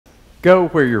Go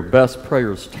where your best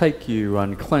prayers take you,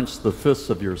 unclench the fists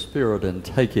of your spirit and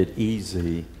take it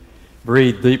easy.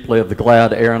 Breathe deeply of the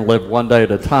glad air and live one day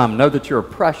at a time. Know that you're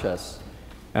precious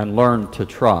and learn to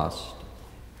trust.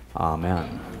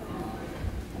 Amen.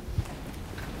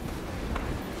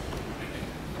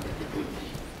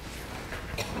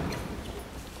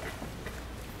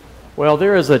 Well,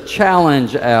 there is a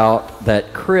challenge out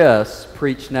that Chris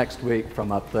preached next week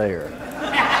from up there.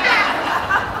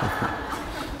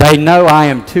 They know I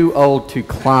am too old to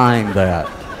climb that.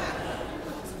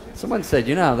 Someone said,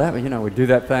 we do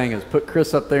that thing is put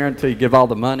Chris up there until you give all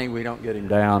the money, we don't get him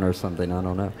down or something, I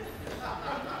don't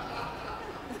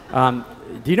know.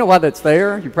 Do you know why that's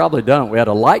there? You probably don't. We had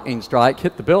a lightning strike,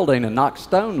 hit the building and knocked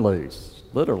stone loose,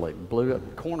 literally blew a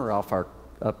corner off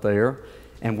up there,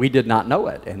 and we did not know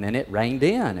it. And then it rained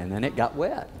in, and then it got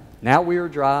wet. Now we are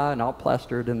dry and all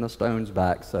plastered and the stone's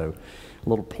back, so a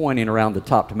little pointing around the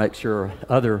top to make sure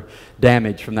other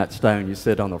damage from that stone you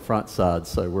sit on the front side.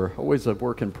 So we're always a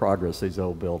work in progress, these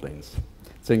old buildings.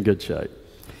 It's in good shape.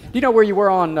 Do you know where you were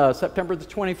on September the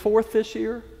 24th this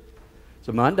year? It's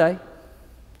a Monday.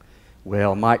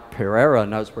 Well, Mike Pereira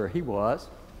knows where he was.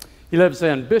 He lives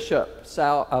in Bishop,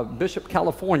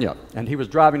 California, and he was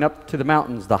driving up to the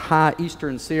mountains, the high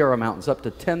eastern Sierra Mountains, up to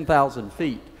 10,000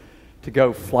 feet to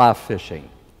go fly fishing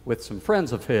with some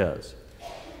friends of his.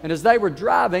 And as they were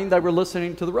driving, they were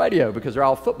listening to the radio because they're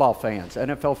all football fans,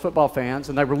 NFL football fans,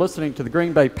 and they were listening to the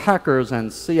Green Bay Packers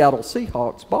and Seattle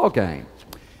Seahawks ball game.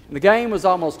 And the game was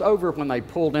almost over when they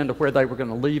pulled into where they were going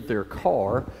to leave their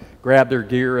car, grab their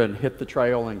gear and hit the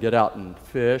trail and get out and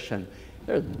fish. And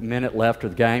there was a minute left of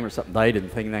the game or something. They didn't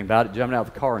think anything about it, jumped out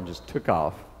of the car and just took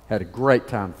off. Had a great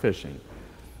time fishing.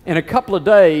 In a couple of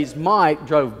days, Mike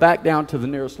drove back down to the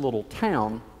nearest little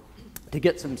town to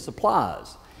get some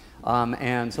supplies.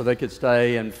 And so they could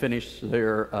stay and finish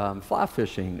their fly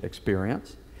fishing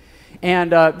experience.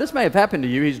 And this may have happened to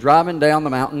you. He's driving down the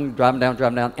mountain, driving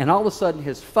down, and all of a sudden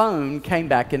his phone came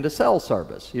back into cell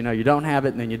service. You know, you don't have it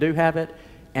and then you do have it,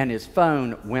 and his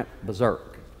phone went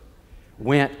berserk.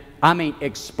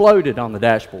 Exploded on the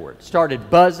dashboard.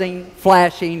 Started buzzing,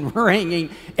 flashing,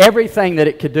 ringing, everything that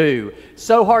it could do,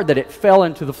 so hard that it fell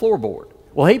into the floorboard.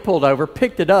 Well, he pulled over,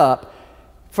 picked it up.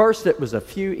 First it was a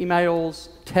few emails,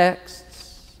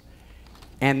 texts,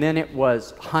 and then it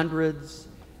was hundreds,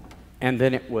 and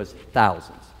then it was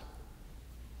thousands.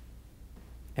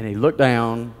 And he looked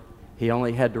down. He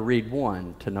only had to read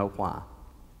one to know why.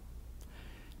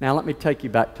 Now let me take you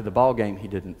back to the ball game he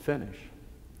didn't finish.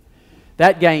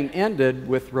 That game ended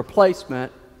with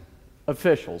replacement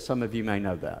officials. Some of you may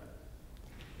know that.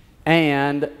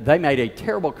 And they made a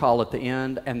terrible call at the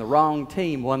end, and the wrong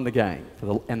team won the game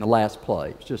in the last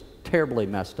play. It's just terribly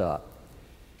messed up.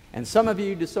 And some of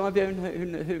you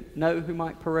who know who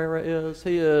Mike Pereira is?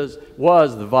 He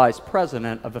was the vice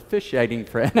president of officiating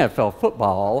for NFL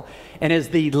football and is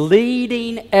the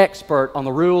leading expert on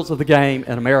the rules of the game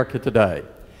in America today.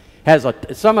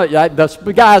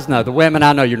 The guys know, the women,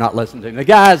 I know you're not listening to him. The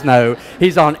guys know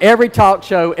he's on every talk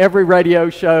show, every radio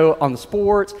show, on the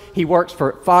sports. He works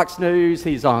for Fox News.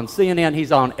 He's on CNN.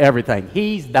 He's on everything.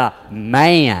 He's the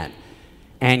man.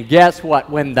 And guess what?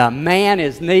 When the man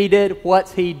is needed,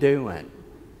 what's he doing?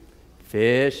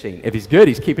 Fishing. If he's good,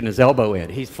 he's keeping his elbow in.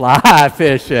 He's fly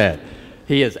fishing.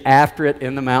 He is after it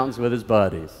in the mountains with his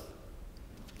buddies.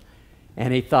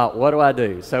 And he thought, what do I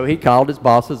do? So he called his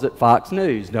bosses at Fox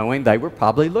News, knowing they were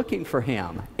probably looking for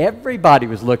him. Everybody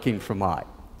was looking for Mike.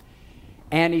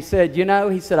 And he said,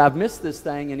 I've missed this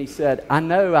thing. And he said, I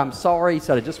know, I'm sorry. He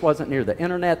said, I just wasn't near the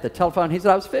internet, the telephone. He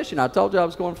said, I was fishing. I told you I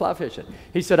was going fly fishing.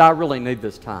 He said, I really need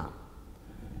this time.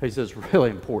 He says, it's really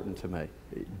important to me,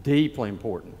 deeply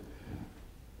important.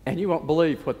 And you won't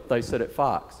believe what they said at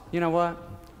Fox. You know what?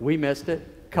 We missed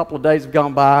it. A couple of days have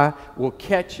gone by. We'll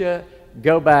catch you.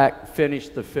 Go back, finish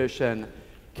the fishing,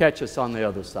 catch us on the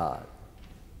other side.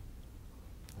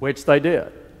 Which they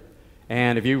did.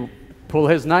 And if you pull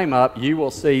his name up, you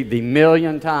will see the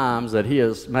million times that he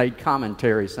has made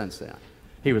commentary since then.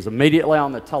 He was immediately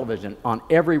on the television, on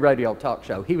every radio talk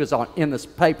show. He was in the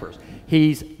papers.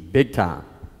 He's big time.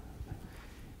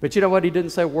 But you know what? He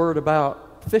didn't say a word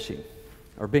about fishing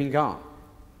or being gone.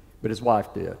 But his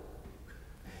wife did.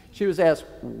 She was asked,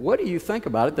 what do you think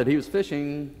about it that he was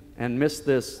fishing and missed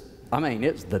this?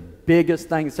 It's the biggest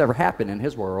thing that's ever happened in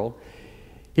his world.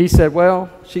 She said,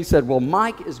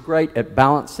 Mike is great at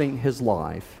balancing his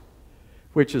life,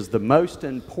 which is the most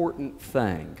important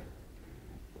thing.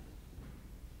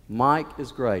 Mike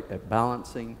is great at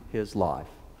balancing his life,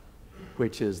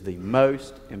 which is the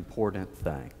most important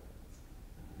thing.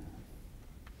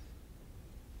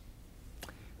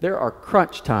 There are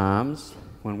crunch times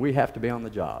when we have to be on the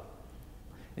job.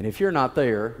 And if you're not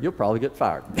there, you'll probably get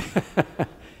fired.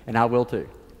 And I will too.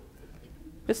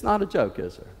 It's not a joke,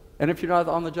 is there? And if you're not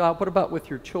on the job, what about with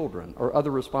your children or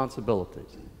other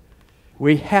responsibilities?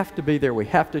 We have to be there. We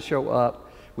have to show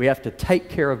up. We have to take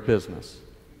care of business.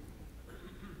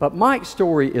 But Mike's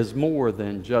story is more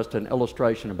than just an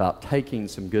illustration about taking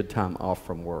some good time off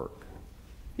from work.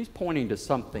 He's pointing to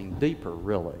something deeper,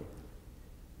 really.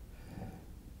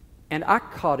 And I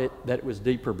caught it that it was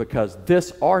deeper because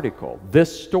this article,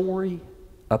 this story,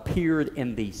 appeared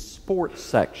in the sports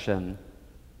section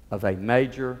of a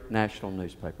major national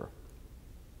newspaper.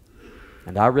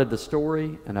 And I read the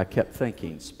story and I kept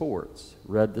thinking sports.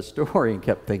 Read the story and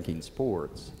kept thinking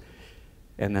sports.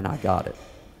 And then I got it.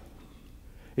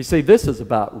 You see, this is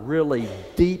about really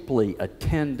deeply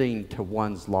attending to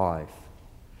one's life.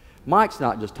 Mike's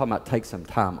not just talking about take some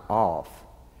time off.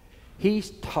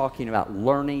 He's talking about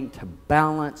learning to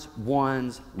balance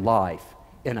one's life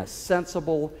in a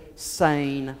sensible,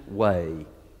 sane way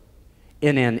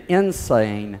in an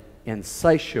insane,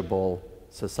 insatiable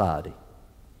society.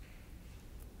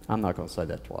 I'm not going to say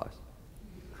that twice.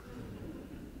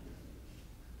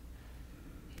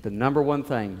 The number one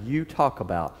thing you talk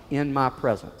about in my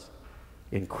presence,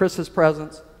 in Chris's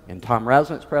presence, in Tom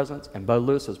Rasnick's presence, and Bo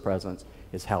Lewis's presence,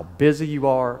 is how busy you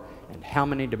are and how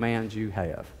many demands you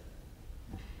have.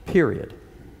 Period.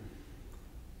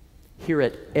 Hear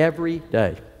it every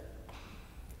day.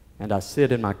 And I see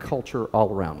it in my culture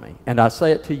all around me. And I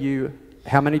say it to you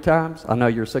how many times? I know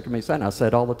you're sick of me saying it. I say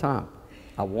it all the time.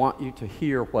 I want you to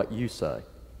hear what you say,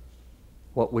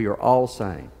 what we are all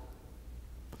saying.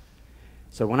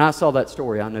 So when I saw that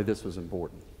story, I knew this was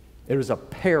important. It was a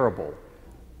parable.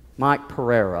 Mike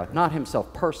Pereira, not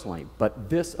himself personally, but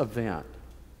this event,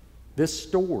 this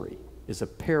story is a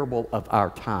parable of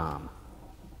our time.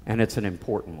 And it's an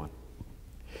important one.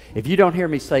 If you don't hear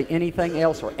me say anything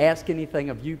else or ask anything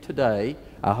of you today,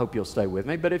 I hope you'll stay with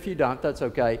me. But if you don't, that's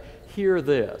okay. Hear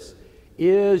this.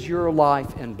 Is your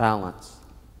life in balance?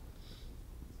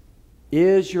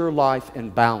 Is your life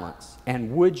in balance?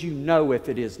 And would you know if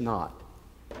it is not?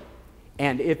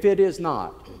 And if it is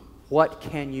not, what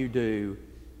can you do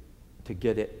to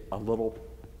get it a little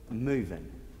moving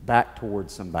back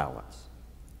towards some balance?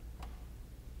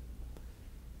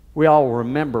 We all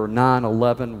remember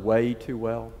 9/11 way too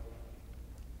well.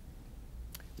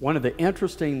 One of the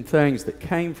interesting things that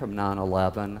came from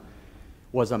 9/11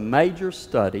 was a major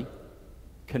study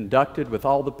conducted with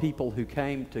all the people who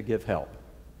came to give help.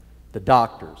 The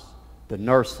doctors, the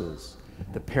nurses,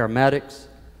 the paramedics,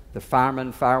 the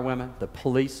firemen, firewomen, the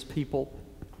police people,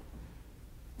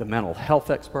 the mental health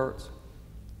experts,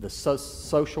 the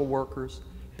social workers.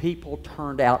 People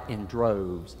turned out in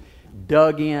droves,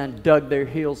 dug their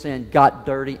heels in, got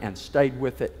dirty, and stayed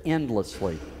with it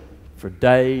endlessly for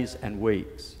days and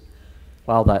weeks.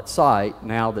 While that site,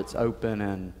 now that's open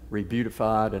and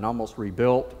re-beautified and almost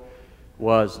rebuilt,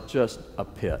 was just a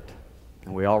pit.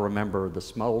 And we all remember the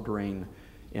smoldering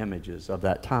images of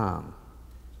that time.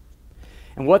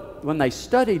 And when they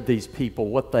studied these people,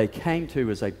 what they came to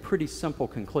is a pretty simple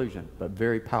conclusion, but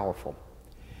very powerful.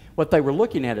 What they were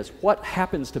looking at is what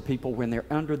happens to people when they're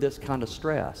under this kind of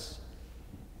stress.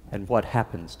 And what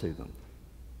happens to them?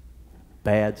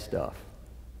 Bad stuff.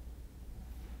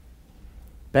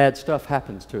 Bad stuff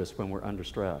happens to us when we're under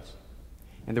stress.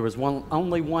 And there was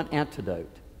only one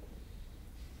antidote.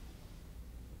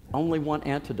 Only one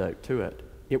antidote to it.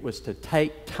 It was to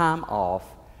take time off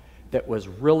that was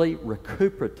really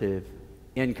recuperative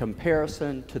in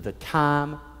comparison to the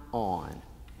time on.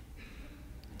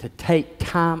 To take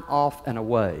time off and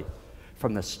away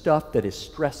from the stuff that is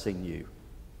stressing you,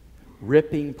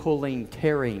 ripping, pulling,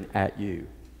 tearing at you.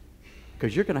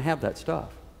 Because you're going to have that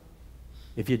stuff.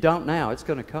 If you don't now, it's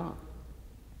going to come.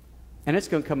 And it's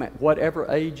going to come at whatever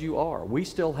age you are. We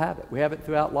still have it. We have it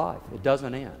throughout life. It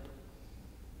doesn't end.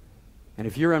 And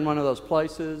if you're in one of those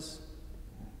places,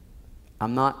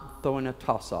 I'm not throwing a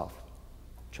toss-off.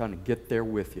 I'm trying to get there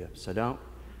with you. So don't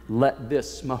let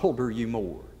this smolder you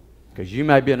more. Because you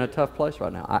may be in a tough place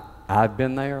right now. I've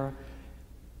been there.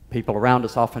 People around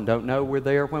us often don't know we're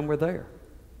there when we're there.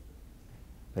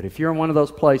 But if you're in one of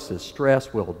those places,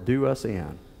 stress will do us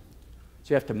in. So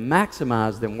you have to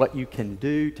maximize then what you can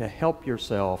do to help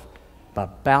yourself by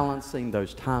balancing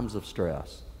those times of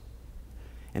stress.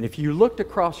 And if you looked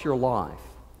across your life,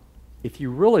 if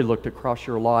you really looked across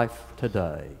your life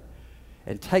today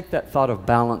and take that thought of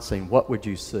balancing, what would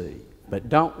you see? But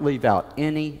don't leave out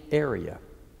any area.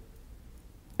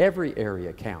 Every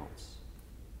area counts.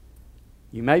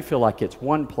 You may feel like it's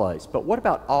one place, but what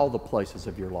about all the places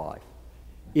of your life?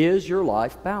 Is your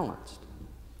life balanced?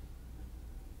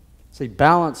 See,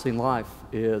 balancing life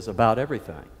is about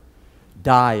everything.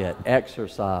 Diet,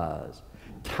 exercise,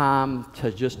 time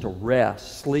to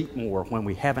rest, sleep more when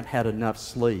we haven't had enough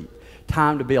sleep,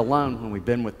 time to be alone when we've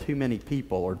been with too many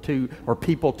people or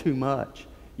people too much.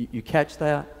 You catch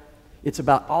that? It's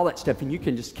about all that stuff, and you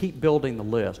can just keep building the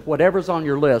list. Whatever's on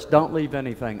your list, don't leave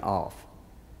anything off.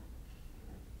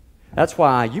 That's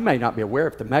why you may not be aware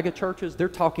of the mega churches, they're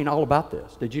talking all about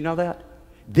this. Did you know that?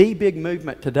 The big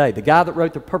movement today, the guy that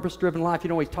wrote The Purpose-Driven Life, you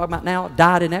know what he's talking about now?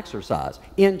 Diet and exercise.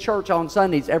 In church on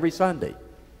Sundays, every Sunday.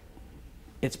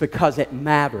 It's because it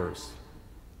matters.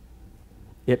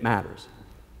 It matters.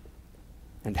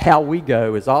 And how we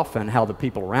go is often how the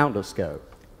people around us go,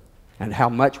 and how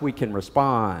much we can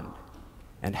respond,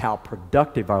 and how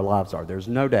productive our lives are. There's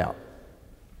no doubt.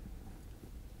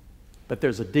 But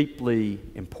there's a deeply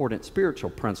important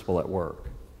spiritual principle at work.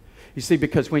 You see,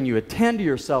 because when you attend to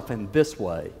yourself in this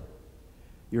way,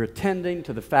 you're attending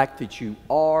to the fact that you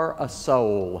are a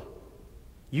soul.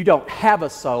 You don't have a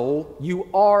soul, you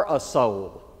are a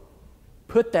soul.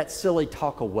 Put that silly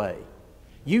talk away.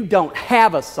 You don't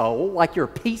have a soul like your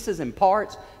pieces and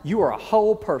parts. You are a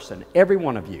whole person, every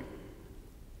one of you.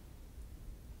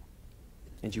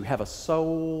 And you have a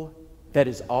soul that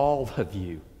is all of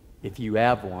you, if you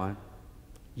have one.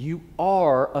 You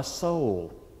are a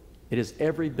soul. It is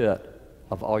every bit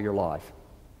of all your life.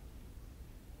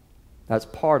 That's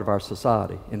part of our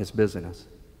society in its busyness.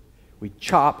 We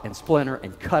chop and splinter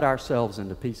and cut ourselves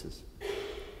into pieces.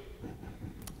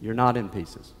 You're not in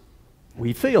pieces.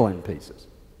 We feel in pieces.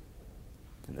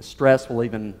 And the stress will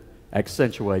even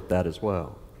accentuate that as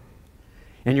well.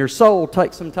 And your soul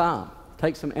takes some time,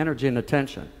 takes some energy and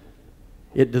attention.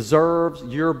 It deserves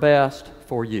your best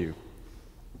for you.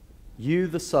 You,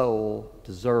 the soul,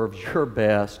 deserves your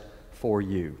best for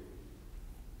you.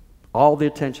 All the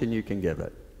attention you can give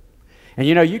it. And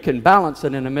you know, you can balance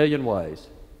it in a million ways.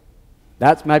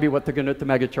 That's maybe what they're going to do at the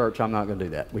mega church. I'm not going to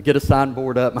do that. We get a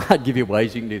signboard up. I'd give you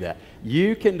ways you can do that.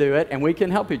 You can do it, and we can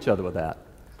help each other with that.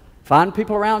 Find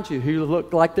people around you who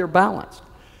look like they're balanced.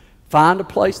 Find a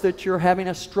place that you're having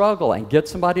a struggle and get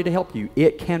somebody to help you.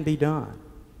 It can be done.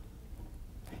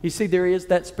 You see, there is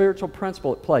that spiritual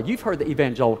principle at play. You've heard the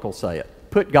evangelicals say it.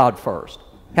 Put God first.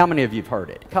 How many of you have heard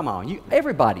it? Come on,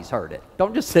 everybody's heard it.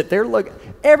 Don't just sit there, look.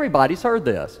 Everybody's heard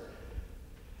this.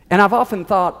 And I've often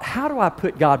thought, how do I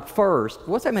put God first?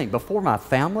 What's that mean? Before my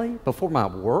family? Before my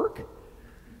work?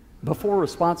 Before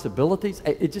responsibilities?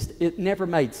 It never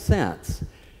made sense.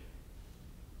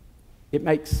 It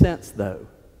makes sense, though.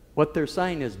 What they're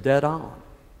saying is dead on.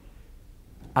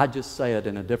 I just say it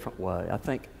in a different way. I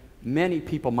think many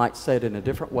people might say it in a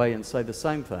different way and say the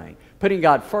same thing. Putting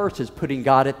God first is putting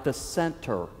God at the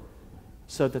center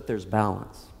so that there's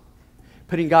balance.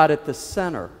 Putting God at the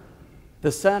center.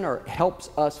 The center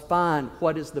helps us find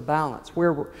what is the balance,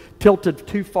 where we're tilted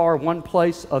too far one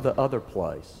place or the other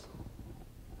place.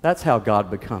 That's how God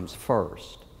becomes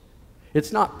first.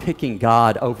 It's not picking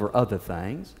God over other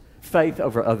things, faith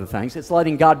over other things. It's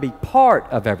letting God be part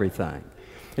of everything.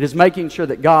 It is making sure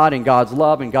that God and God's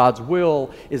love and God's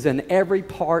will is in every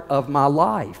part of my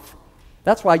life.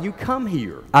 That's why you come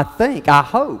here, I think, I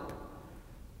hope.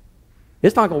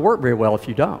 It's not going to work very well if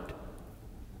you don't.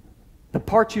 The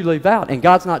parts you leave out and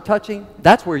God's not touching,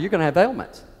 that's where you're going to have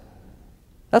ailments.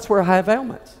 That's where I have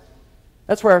ailments.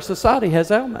 That's where our society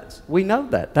has ailments. We know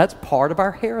that. That's part of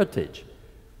our heritage.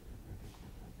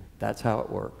 That's how it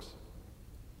works.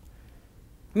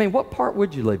 I mean, what part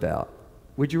would you leave out?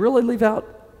 Would you really leave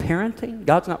out parenting?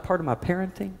 God's not part of my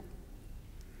parenting?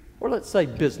 Or let's say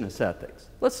business ethics.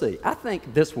 Let's see. I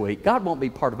think this week, God won't be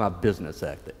part of my business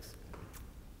ethics.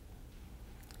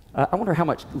 I wonder how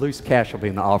much loose cash will be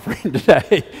in the offering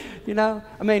today. You know,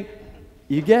 I mean,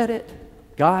 you get it?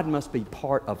 God must be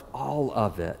part of all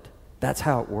of it. That's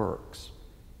how it works.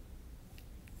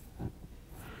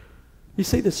 You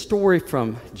see, the story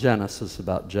from Genesis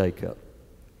about Jacob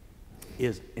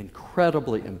is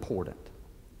incredibly important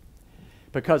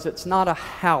because it's not a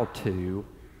how-to,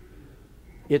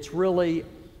 it's really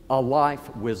a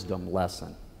life wisdom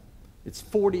lesson. It's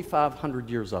 4,500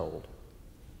 years old.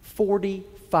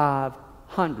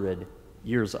 4,500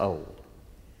 years old.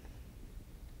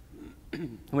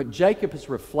 And what Jacob is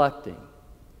reflecting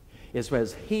is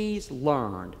as he's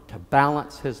learned to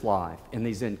balance his life in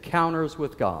these encounters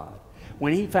with God,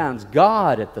 when he finds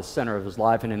God at the center of his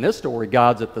life, and in this story,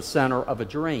 God's at the center of a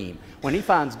dream. When he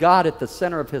finds God at the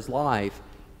center of his life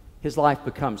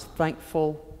becomes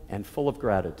thankful and full of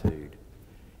gratitude.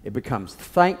 It becomes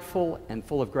thankful and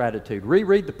full of gratitude.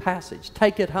 Reread the passage.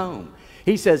 Take it home.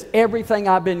 He says, everything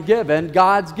I've been given,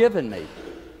 God's given me.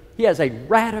 He has a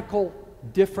radical,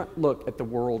 different look at the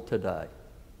world today.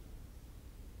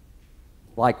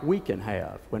 like we can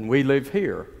have when we live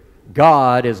here.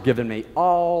 God has given me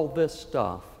all this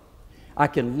stuff. I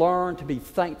can learn to be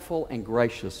thankful and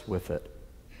gracious with it.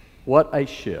 What a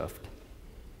shift.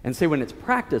 And see, when it's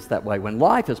practiced that way, when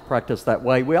life is practiced that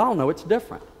way, we all know it's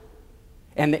different.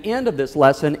 And the end of this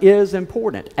lesson is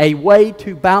important. A way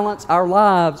to balance our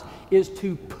lives is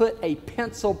to put a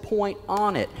pencil point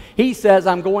on it. He says,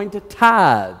 I'm going to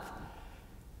tithe.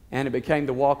 And it became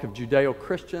the walk of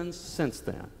Judeo-Christians since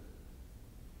then.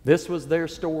 This was their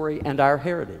story and our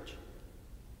heritage.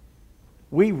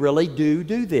 We really do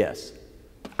this.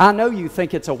 I know you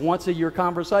think it's a once-a-year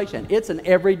conversation. It's an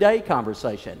everyday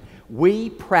conversation. We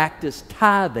practice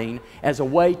tithing as a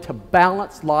way to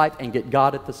balance life and get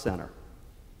God at the center.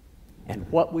 And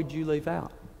what would you leave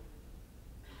out?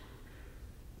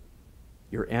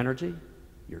 Your energy,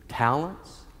 your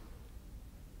talents,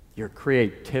 your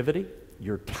creativity,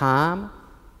 your time,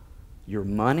 your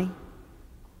money.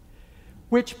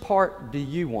 Which part do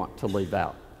you want to leave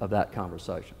out of that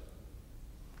conversation?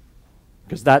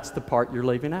 Because that's the part you're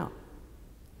leaving out.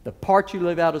 The part you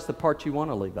leave out is the part you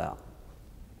want to leave out.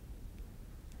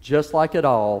 Just like it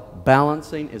all,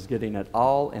 balancing is getting it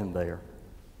all in there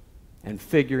and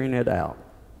figuring it out.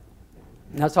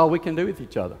 And that's all we can do with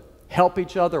each other. Help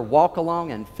each other, walk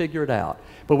along, and figure it out.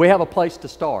 But we have a place to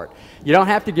start. You don't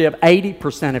have to give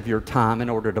 80% of your time in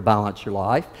order to balance your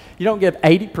life. You don't give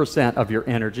 80% of your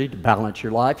energy to balance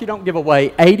your life. You don't give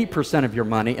away 80% of your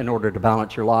money in order to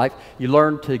balance your life. You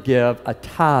learn to give a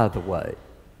tithe away.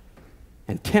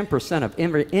 And 10% of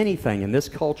anything in this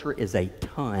culture is a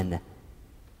ton.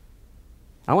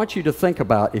 I want you to think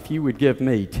about if you would give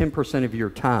me 10% of your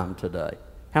time today.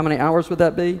 How many hours would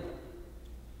that be?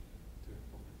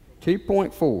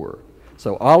 2.4.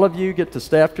 So all of you get to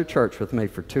stay after church with me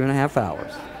for 2.5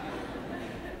 hours.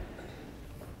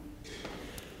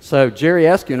 So Jerry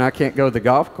Eskew and I can't go to the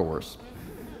golf course.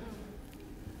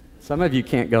 Some of you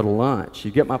can't go to lunch.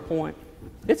 You get my point?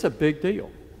 It's a big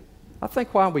deal. I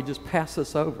think why don't we just pass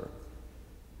this over?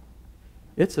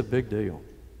 It's a big deal.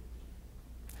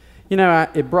 You know,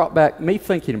 it brought back, me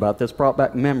thinking about this brought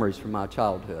back memories from my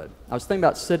childhood. I was thinking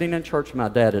about sitting in church with my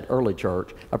dad at early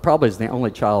church. I probably was the only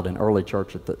child in early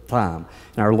church at the time,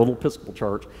 in our little Episcopal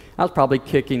church. I was probably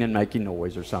kicking and making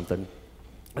noise or something.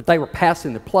 But they were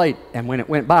passing the plate, and when it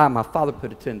went by, my father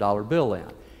put a $10 bill in.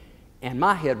 And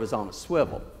my head was on a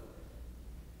swivel.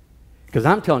 Because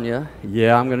I'm telling you,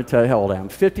 yeah, I'm going to tell you how old I am.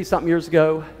 50-something years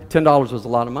ago, $10 was a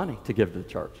lot of money to give to the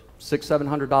church.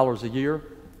 $600-700 a year.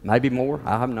 Maybe more,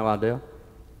 I have no idea.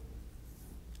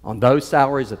 On those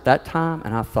salaries at that time,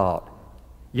 and I thought,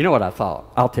 you know what I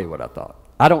thought? I'll tell you what I thought.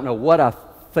 I don't know what I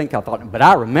think I thought, but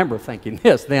I remember thinking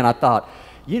this. Then I thought,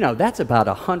 you know, that's about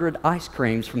 100 ice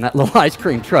creams from that little ice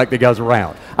cream truck that goes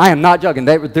around. I am not joking.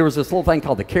 There was this little thing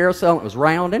called the carousel, and it was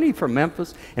round, and he's from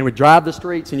Memphis, and we'd drive the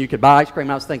streets, and you could buy ice cream.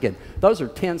 I was thinking, those are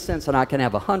 10 cents, and I can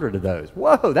have 100 of those.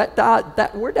 Whoa, where'd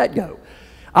that go?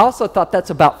 I also thought that's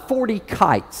about 40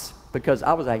 kites, because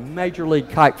I was a major league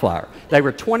kite flyer. They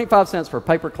were 25 cents for a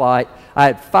paper kite. I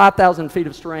had 5,000 feet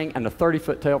of string and a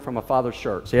 30-foot tail from my father's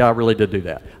shirt. See, I really did do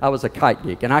that. I was a kite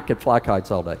geek, and I could fly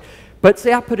kites all day. But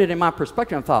see, I put it in my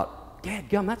perspective and thought,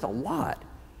 dadgum, that's a lot.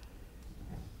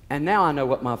 And now I know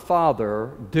what my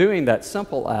father, doing that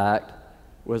simple act,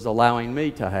 was allowing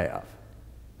me to have.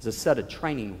 It's a set of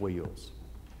training wheels.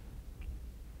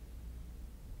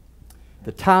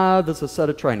 The tithe is a set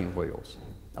of training wheels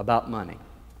about money.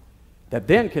 That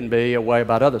then can be a way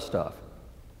about other stuff.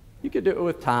 You could do it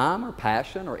with time or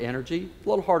passion or energy. It's a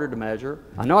little harder to measure.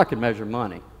 I know I could measure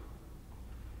money.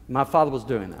 My father was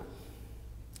doing that.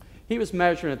 He was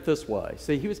measuring it this way.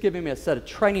 See, he was giving me a set of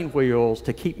training wheels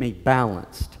to keep me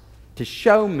balanced, to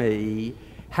show me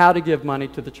how to give money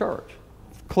to the church.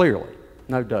 Clearly,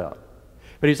 no doubt.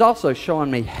 But he's also showing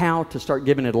me how to start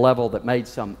giving it a level that made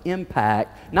some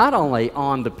impact, not only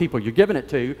on the people you're giving it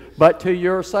to, but to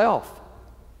yourself.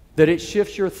 That it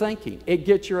shifts your thinking. It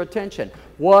gets your attention.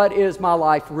 What is my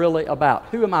life really about?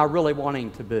 Who am I really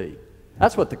wanting to be?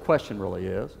 That's what the question really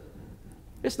is.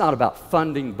 It's not about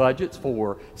funding budgets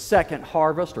for Second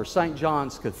Harvest or St.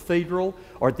 John's Cathedral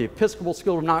or the Episcopal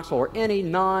School of Knoxville or any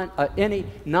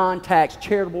non-tax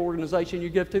charitable organization you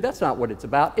give to. That's not what it's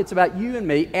about. It's about you and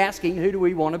me asking, who do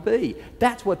we want to be?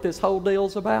 That's what this whole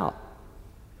deal's about.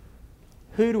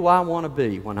 Who do I want to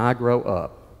be when I grow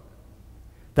up?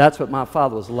 That's what my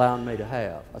father was allowing me to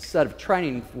have, a set of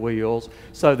training wheels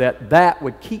so that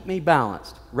would keep me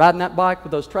balanced. Riding that bike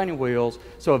with those training wheels,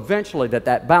 so eventually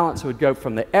that balance would go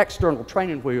from the external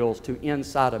training wheels to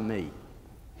inside of me.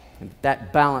 And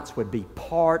that balance would be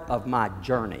part of my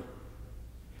journey.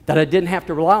 That I didn't have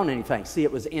to rely on anything. See,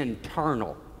 it was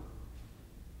internal.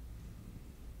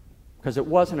 Because it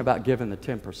wasn't about giving the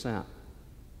 10%.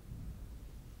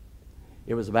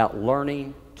 It was about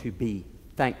learning to be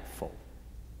thankful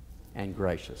and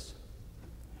gracious.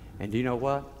 And do you know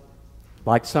what?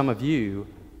 Like some of you,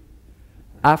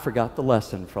 I forgot the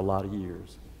lesson for a lot of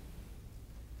years.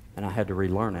 And I had to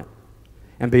relearn it.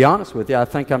 And be honest with you, I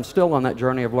think I'm still on that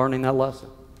journey of learning that lesson.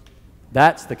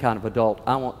 That's the kind of adult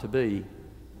I want to be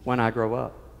when I grow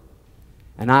up.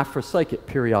 And I forsake it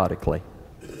periodically.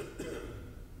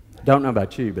 Don't know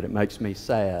about you, but it makes me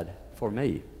sad for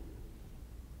me.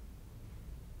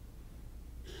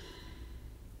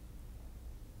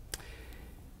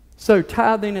 So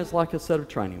tithing is like a set of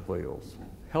training wheels,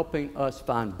 helping us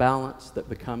find balance that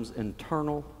becomes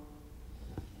internal,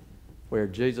 where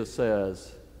Jesus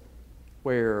says,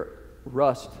 where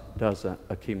rust doesn't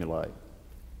accumulate,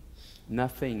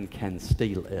 nothing can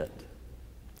steal it.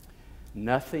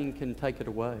 Nothing can take it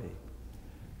away.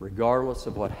 Regardless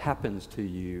of what happens to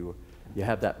you, you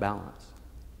have that balance.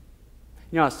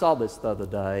 You know, I saw this the other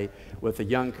day with a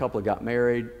young couple that got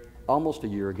married almost a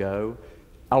year ago.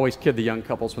 I always kid the young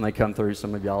couples when they come through.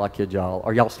 Some of y'all, I kid y'all.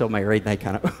 Are y'all still married? And they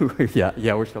kind of,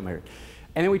 yeah, we're still married.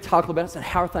 And then we talked about it. I said,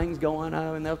 how are things going?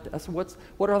 Oh, and I said,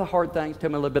 what are the hard things? Tell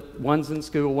me a little bit. One's in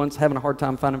school. One's having a hard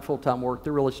time finding full-time work.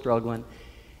 They're really struggling.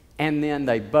 And then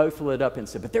they both lit up and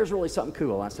said, but there's really something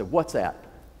cool. And I said, what's that?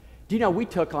 Do you know we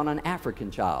took on an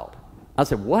African child? I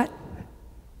said, what?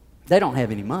 They don't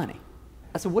have any money.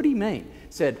 I said, what do you mean?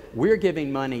 Said, we're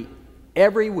giving money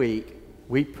every week.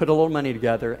 We put a little money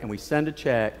together and we send a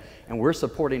check and we're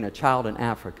supporting a child in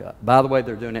Africa. By the way,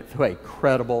 they're doing it through a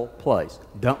credible place.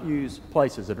 Don't use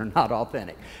places that are not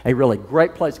authentic. A really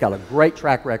great place, got a great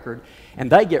track record,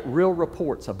 and they get real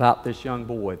reports about this young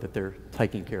boy that they're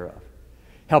taking care of.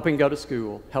 Helping go to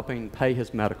school, helping pay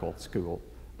his medical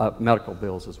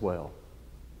bills as well.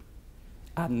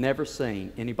 I've never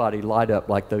seen anybody light up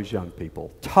like those young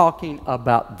people talking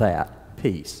about that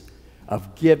piece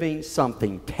of giving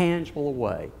something tangible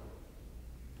away.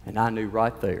 And I knew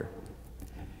right there,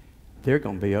 they're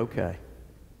going to be okay.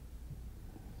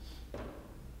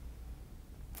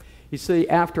 You see,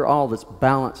 after all, this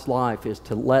balanced life is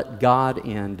to let God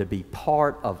in to be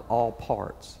part of all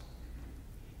parts.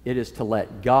 It is to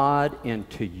let God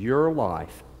into your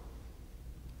life.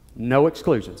 No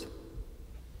exclusions,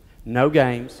 no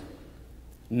games,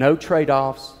 no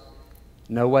trade-offs,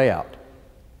 no way out.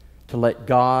 To let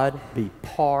God be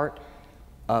part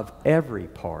of every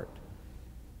part.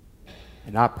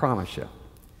 And I promise you,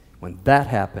 when that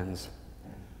happens,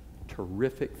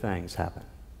 terrific things happen.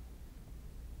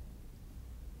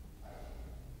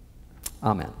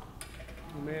 Amen.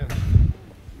 Amen.